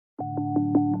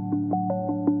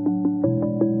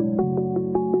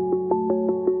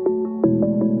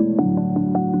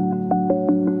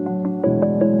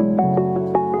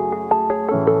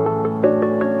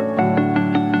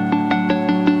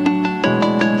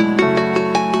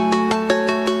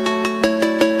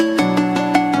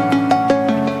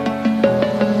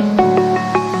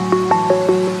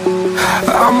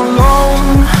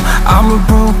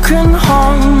broken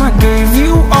home. I gave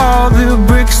you all the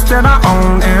bricks that I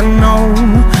own and know.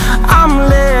 I'm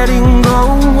letting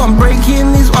go, I'm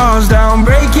breaking these walls down,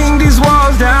 breaking these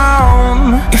walls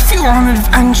down. If you want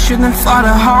adventure, then fly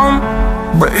to home.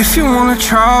 But if you wanna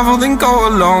travel, then go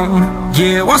alone.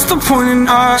 Yeah, what's the point in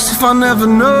us if I never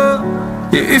know?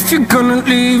 Yeah, if you're gonna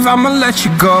leave, I'ma let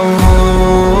you go.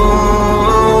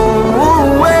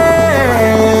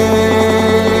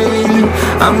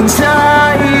 I'm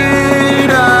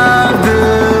tired of the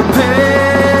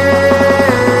pain.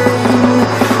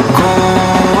 Go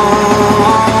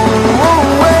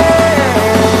away.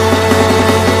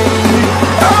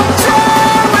 I'm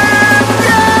tired of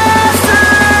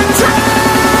yesterday.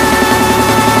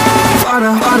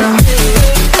 Flutter, flutter.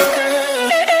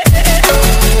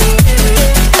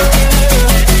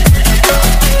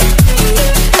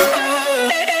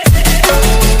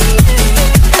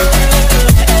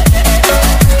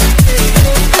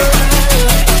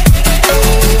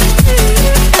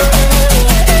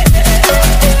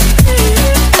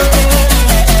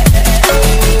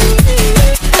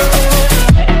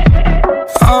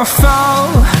 I fell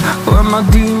where my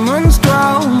demons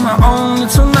dwell, my own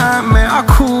little nightmare, I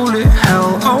call it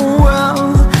hell. Oh well,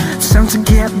 it's time to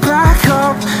get back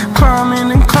up, climbing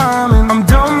and climbing. I'm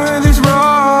done with this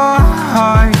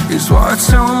ride, is what I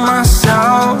tell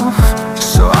myself,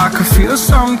 so I could feel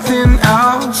something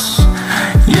else.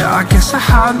 Yeah, I guess I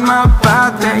had my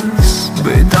bad days,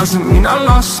 but it doesn't mean I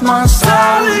lost my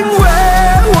style. Darling,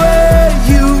 where were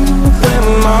you when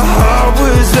my heart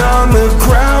was on the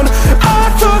ground? I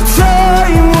thought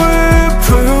time would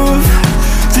prove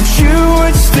that you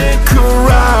would stick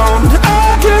around. I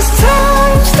guess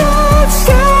time stood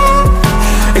still,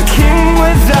 a king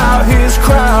without his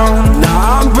crown. Now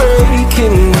I'm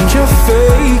breaking and you're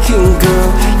faking, girl,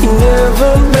 you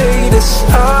never made a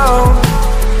sound.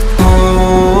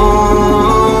 Oh,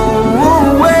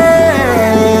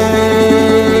 wait,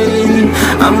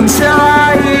 I'm tired